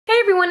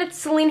everyone, it's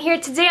Celine here.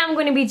 Today I'm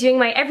going to be doing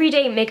my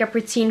everyday makeup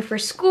routine for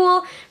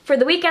school. For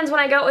the weekends when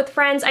I go out with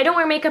friends, I don't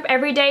wear makeup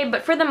every day,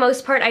 but for the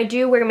most part I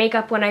do wear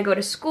makeup when I go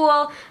to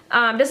school.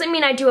 Doesn't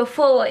mean I do a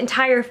full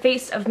entire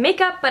face of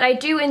makeup, but I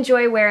do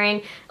enjoy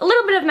wearing a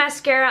little bit of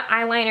mascara,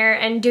 eyeliner,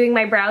 and doing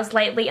my brows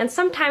lightly, and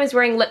sometimes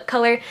wearing lip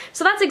color.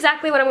 So that's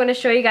exactly what I'm going to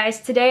show you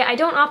guys today. I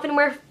don't often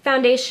wear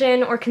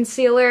foundation or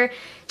concealer,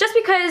 just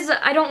because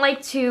I don't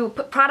like to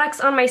put products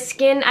on my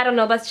skin. I don't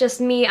know, that's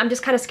just me. I'm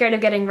just kind of scared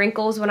of getting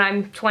wrinkles when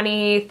I'm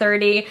 20,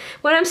 30,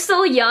 when I'm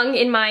still young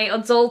in my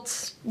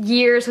adult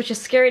years, which is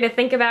scary to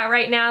think about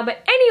right now.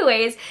 But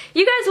anyways,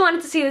 you guys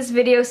wanted to see this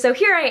video, so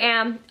here I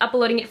am,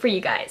 uploading it for you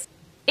guys.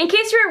 In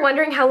case you were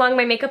wondering how long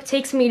my makeup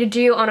takes me to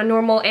do on a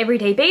normal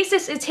everyday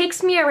basis, it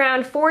takes me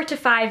around 4 to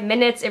 5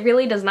 minutes. It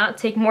really does not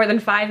take more than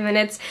 5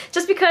 minutes,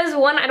 just because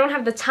one, I don't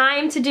have the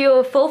time to do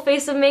a full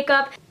face of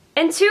makeup,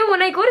 and two,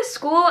 when I go to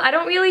school, I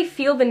don't really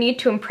feel the need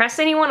to impress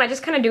anyone. I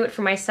just kind of do it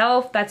for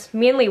myself. That's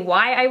mainly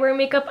why I wear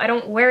makeup. I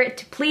don't wear it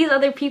to please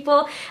other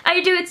people. I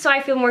do it so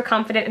I feel more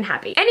confident and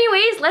happy.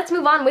 Anyways, let's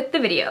move on with the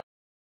video.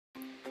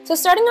 So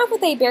starting off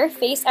with a bare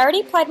face, I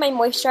already applied my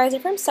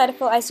moisturizer from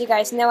Cetaphil. As you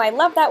guys know, I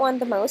love that one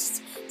the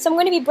most. So I'm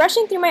going to be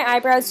brushing through my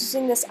eyebrows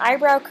using this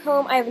eyebrow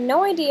comb. I have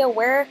no idea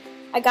where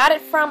I got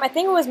it from. I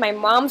think it was my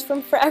mom's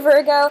from forever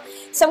ago.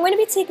 So I'm going to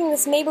be taking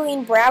this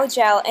Maybelline Brow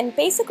Gel, and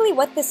basically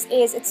what this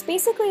is, it's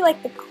basically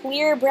like the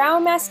clear brow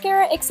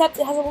mascara, except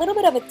it has a little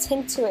bit of a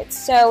tint to it.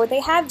 So they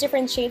have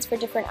different shades for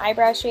different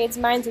eyebrow shades.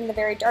 Mine's in the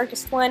very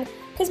darkest one,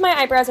 because my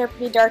eyebrows are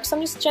pretty dark, so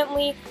I'm just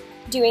gently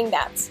doing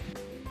that.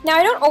 Now,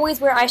 I don't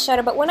always wear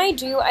eyeshadow, but when I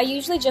do, I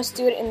usually just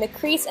do it in the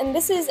crease, and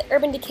this is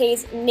Urban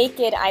Decay's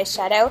Naked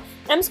Eyeshadow.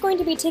 And I'm just going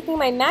to be taking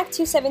my MAC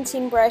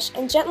 217 brush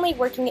and gently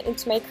working it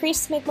into my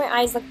crease to make my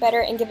eyes look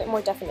better and give it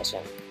more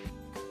definition.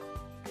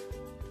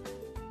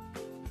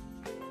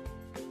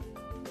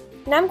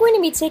 Now I'm going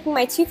to be taking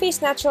my Too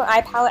Faced Natural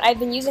Eye Palette. I've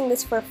been using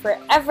this for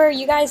forever.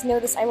 You guys know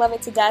this. I love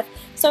it to death.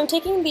 So I'm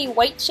taking the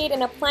white shade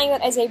and applying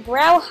that as a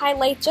brow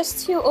highlight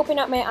just to open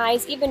up my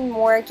eyes even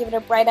more, give it a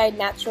bright-eyed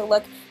natural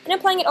look, and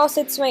applying it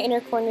also to my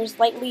inner corners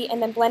lightly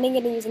and then blending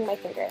it in using my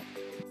finger.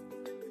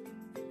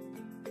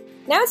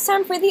 Now it's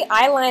time for the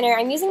eyeliner.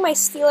 I'm using my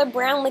Stila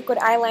Brown Liquid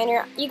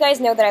Eyeliner. You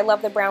guys know that I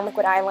love the brown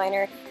liquid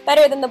eyeliner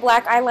better than the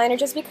black eyeliner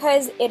just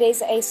because it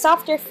is a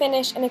softer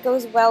finish and it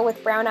goes well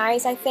with brown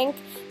eyes, I think.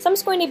 So I'm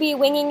just going to be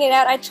winging it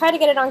out. I tried to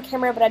get it on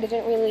camera, but I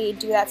didn't really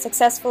do that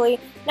successfully.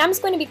 Now I'm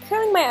just going to be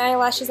curling my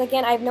eyelashes.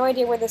 Again, I have no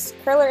idea where this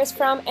curler is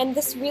from, and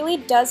this really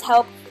does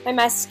help my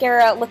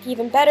mascara look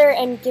even better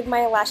and give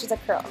my lashes a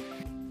curl.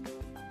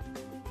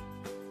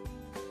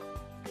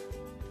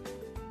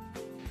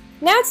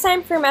 Now it's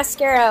time for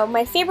mascara.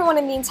 My favorite one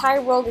in the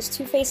entire world is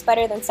Too Faced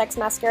Better Than Sex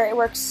Mascara. It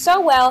works so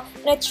well,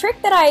 and a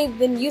trick that I've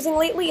been using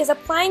lately is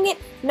applying it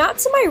not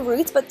to my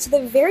roots, but to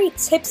the very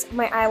tips of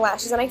my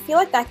eyelashes, and I feel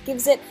like that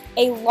gives it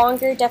a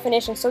longer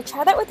definition. So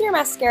try that with your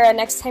mascara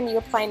next time you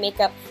apply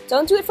makeup.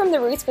 Don't do it from the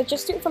roots, but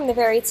just do it from the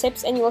very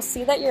tips, and you will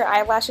see that your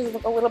eyelashes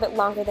look a little bit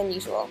longer than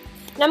usual.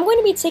 Now I'm going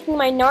to be taking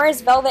my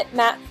NARS Velvet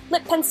Matte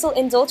Lip Pencil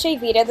in Dolce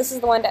Vita. This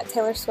is the one that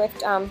Taylor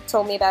Swift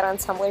told me about on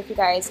Tumblr. If you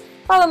guys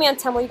follow me on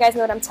Tumblr, you guys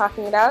know what I'm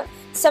talking about.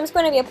 So I'm just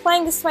going to be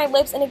applying this to my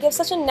lips, and it gives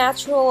such a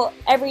natural,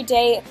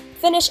 everyday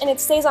finish, and it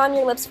stays on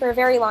your lips for a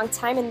very long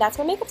time, and that's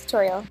my makeup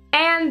tutorial.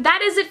 And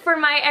that is it for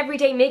my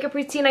everyday makeup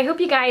routine. I hope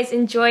you guys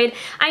enjoyed.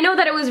 I know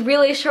that it was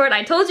really short.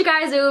 I told you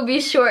guys it would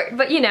be short,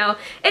 but you know,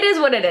 it is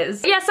what it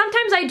is. Yeah,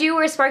 sometimes I do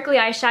wear sparkly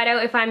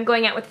eyeshadow if I'm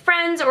going out with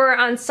friends, or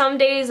on some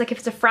days, like if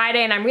it's a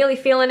Friday and I'm really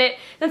feeling it,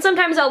 then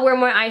sometimes I'll wear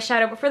more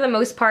eyeshadow, but for the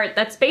most part,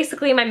 that's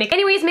basically my makeup.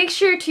 Anyways, make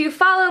sure to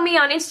follow me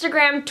on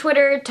Instagram,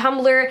 Twitter,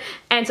 Tumblr,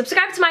 and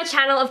subscribe to my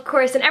channel, of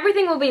course, and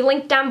everything will be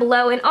linked down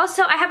below. And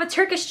also, I have a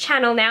Turkish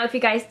channel now, if you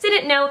guys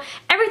didn't know.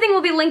 Everything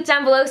will be linked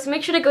down below, so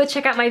make sure to go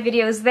check out my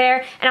videos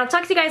there, and I'll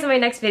talk to you guys in my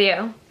next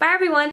video. Bye everyone!